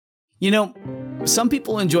You know, some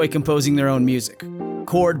people enjoy composing their own music,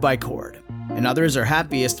 chord by chord, and others are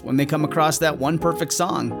happiest when they come across that one perfect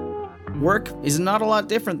song. Work is not a lot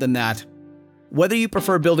different than that. Whether you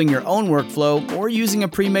prefer building your own workflow or using a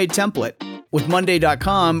pre-made template, with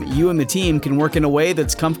Monday.com, you and the team can work in a way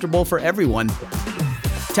that's comfortable for everyone.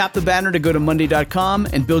 Tap the banner to go to Monday.com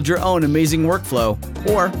and build your own amazing workflow,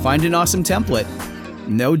 or find an awesome template.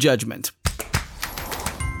 No judgment.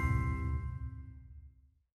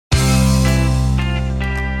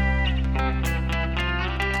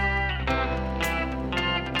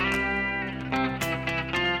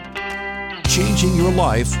 Changing your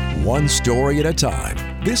life one story at a time.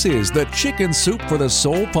 This is the Chicken Soup for the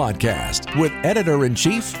Soul podcast with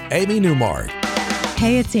Editor-in-Chief Amy Newmark.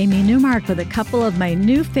 Hey, it's Amy Newmark with a couple of my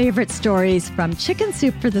new favorite stories from Chicken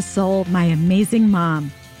Soup for the Soul, My Amazing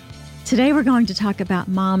Mom. Today we're going to talk about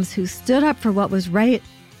moms who stood up for what was right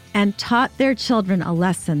and taught their children a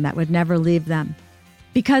lesson that would never leave them.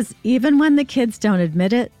 Because even when the kids don't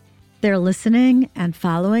admit it, they're listening and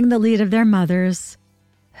following the lead of their mothers,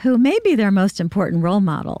 who may be their most important role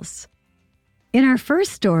models. In our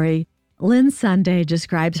first story, Lynn Sunday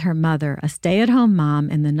describes her mother, a stay-at-home mom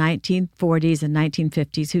in the 1940s and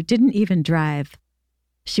 1950s who didn't even drive.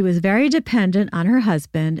 She was very dependent on her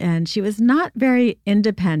husband, and she was not very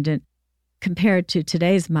independent compared to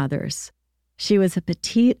today's mothers. She was a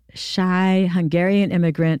petite, shy Hungarian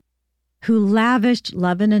immigrant who lavished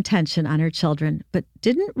love and attention on her children, but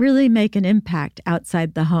didn't really make an impact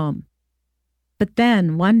outside the home. But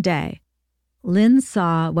then, one day, Lynn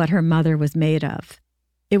saw what her mother was made of.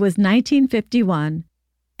 It was 1951,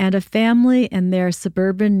 and a family in their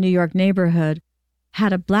suburban New York neighborhood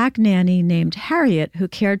had a black nanny named Harriet who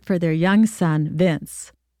cared for their young son,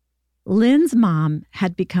 Vince. Lynn's mom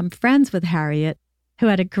had become friends with Harriet, who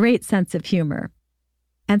had a great sense of humor.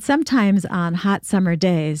 And sometimes on hot summer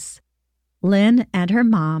days, Lynn and her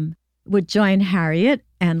mom would join Harriet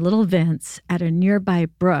and little Vince at a nearby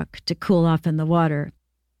brook to cool off in the water.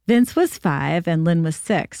 Vince was 5 and Lynn was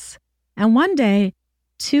 6. And one day,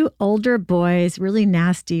 2 older boys, really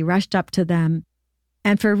nasty, rushed up to them,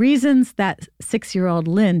 and for reasons that 6-year-old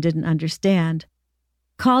Lynn didn't understand,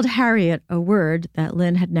 called Harriet a word that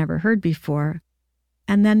Lynn had never heard before,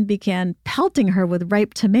 and then began pelting her with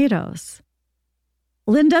ripe tomatoes.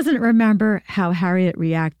 Lynn doesn't remember how Harriet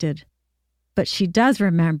reacted, but she does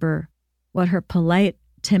remember what her polite,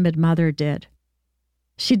 timid mother did.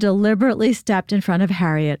 She deliberately stepped in front of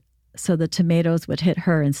Harriet so the tomatoes would hit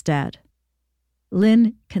her instead.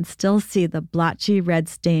 Lynn can still see the blotchy red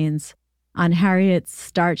stains on Harriet's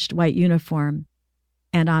starched white uniform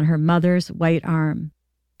and on her mother's white arm.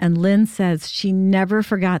 And Lynn says she never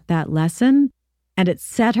forgot that lesson, and it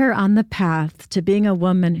set her on the path to being a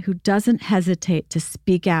woman who doesn't hesitate to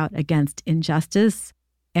speak out against injustice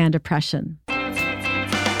and oppression.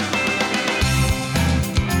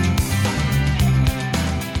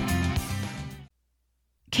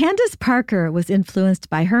 Candace Parker was influenced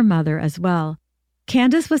by her mother as well.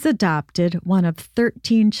 Candace was adopted, one of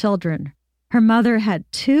 13 children. Her mother had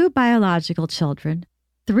 2 biological children,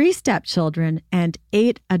 3 stepchildren, and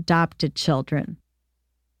 8 adopted children.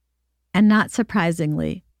 And not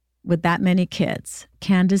surprisingly, with that many kids,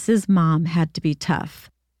 Candace's mom had to be tough.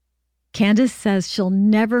 Candace says she'll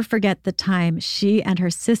never forget the time she and her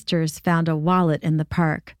sisters found a wallet in the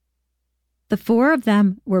park. The 4 of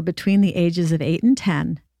them were between the ages of 8 and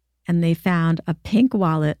 10, and they found a pink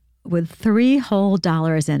wallet with 3 whole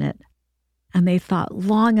dollars in it. And they thought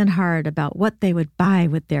long and hard about what they would buy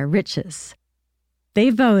with their riches. They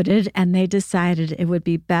voted, and they decided it would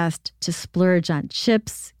be best to splurge on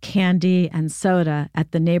chips, candy, and soda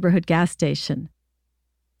at the neighborhood gas station.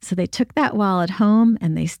 So they took that wallet home,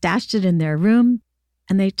 and they stashed it in their room,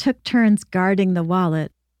 and they took turns guarding the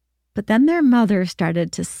wallet. But then their mother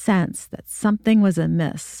started to sense that something was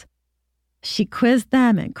amiss. She quizzed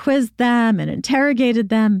them and interrogated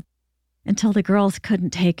them until the girls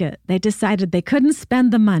couldn't take it. They decided they couldn't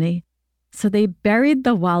spend the money, so they buried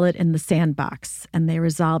the wallet in the sandbox, and they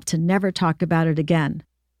resolved to never talk about it again.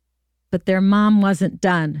 But their mom wasn't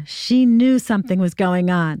done. She knew something was going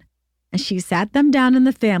on, and she sat them down in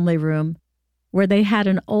the family room where they had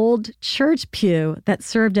an old church pew that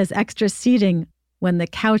served as extra seating when the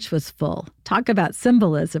couch was full. Talk about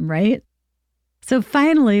symbolism, right? So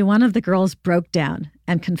finally, one of the girls broke down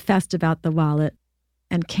and confessed about the wallet,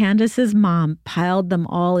 and Candace's mom piled them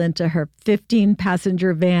all into her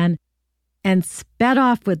 15-passenger van and sped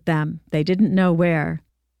off with them. They didn't know where.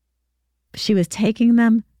 She was taking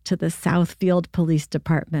them to the Southfield Police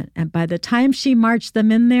Department, and by the time she marched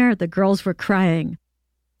them in there, the girls were crying.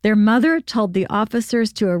 Their mother told the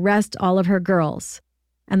officers to arrest all of her girls,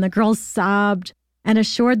 and the girls sobbed and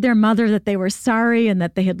assured their mother that they were sorry and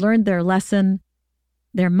that they had learned their lesson.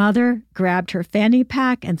 Their mother grabbed her fanny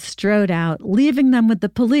pack and strode out, leaving them with the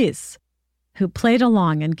police, who played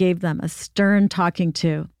along and gave them a stern talking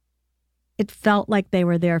to. It felt like they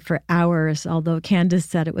were there for hours, although Candace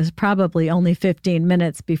said it was probably only 15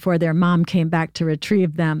 minutes before their mom came back to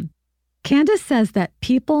retrieve them. Candace says that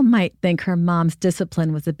people might think her mom's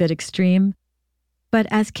discipline was a bit extreme, but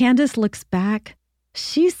as Candace looks back,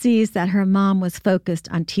 she sees that her mom was focused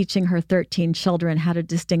on teaching her 13 children how to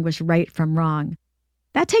distinguish right from wrong.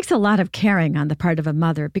 That takes a lot of caring on the part of a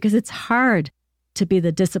mother because it's hard to be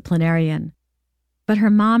the disciplinarian. But her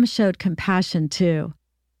mom showed compassion too.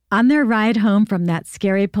 On their ride home from that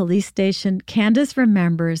scary police station, Candace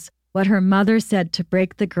remembers what her mother said to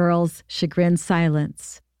break the girls' chagrined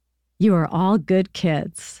silence. "You are all good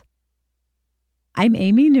kids." I'm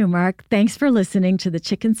Amy Newmark. Thanks for listening to the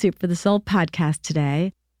Chicken Soup for the Soul podcast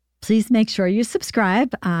today. Please make sure you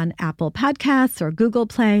subscribe on Apple Podcasts or Google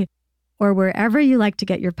Play or wherever you like to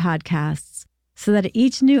get your podcasts so that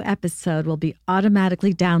each new episode will be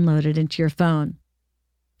automatically downloaded into your phone.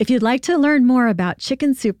 If you'd like to learn more about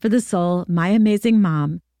Chicken Soup for the Soul, My Amazing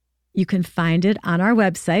Mom, you can find it on our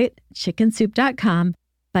website, chickensoup.com,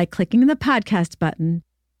 by clicking the podcast button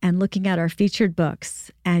and looking at our featured books.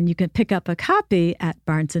 And you can pick up a copy at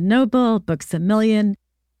Barnes & Noble, Books A Million,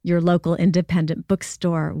 your local independent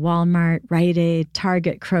bookstore, Walmart, Rite Aid,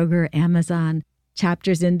 Target, Kroger, Amazon,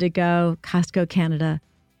 Chapters Indigo, Costco Canada,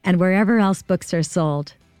 and wherever else books are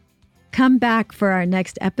sold. Come back for our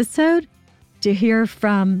next episode to hear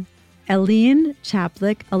from Eileen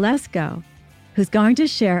Chaplik-Olesko, who's going to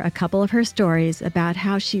share a couple of her stories about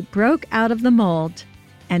how she broke out of the mold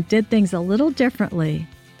and did things a little differently,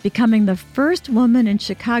 becoming the first woman in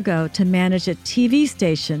Chicago to manage a TV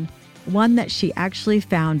station, one that she actually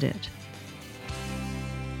founded.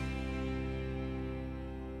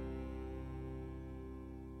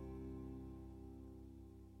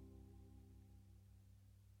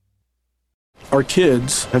 Our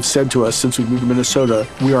kids have said to us since we moved to Minnesota,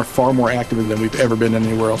 we are far more active than we've ever been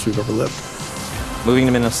anywhere else we've ever lived. Moving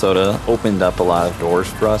to Minnesota opened up a lot of doors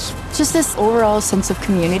for us. Just this overall sense of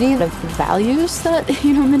community, of the values that,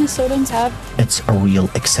 Minnesotans have. It's a real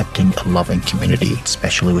accepting and loving community,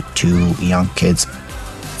 especially with 2 young kids.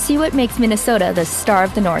 See what makes Minnesota the star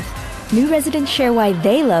of the North. New residents share why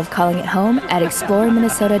they love calling it home at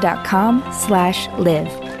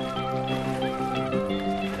exploreminnesota.com/live.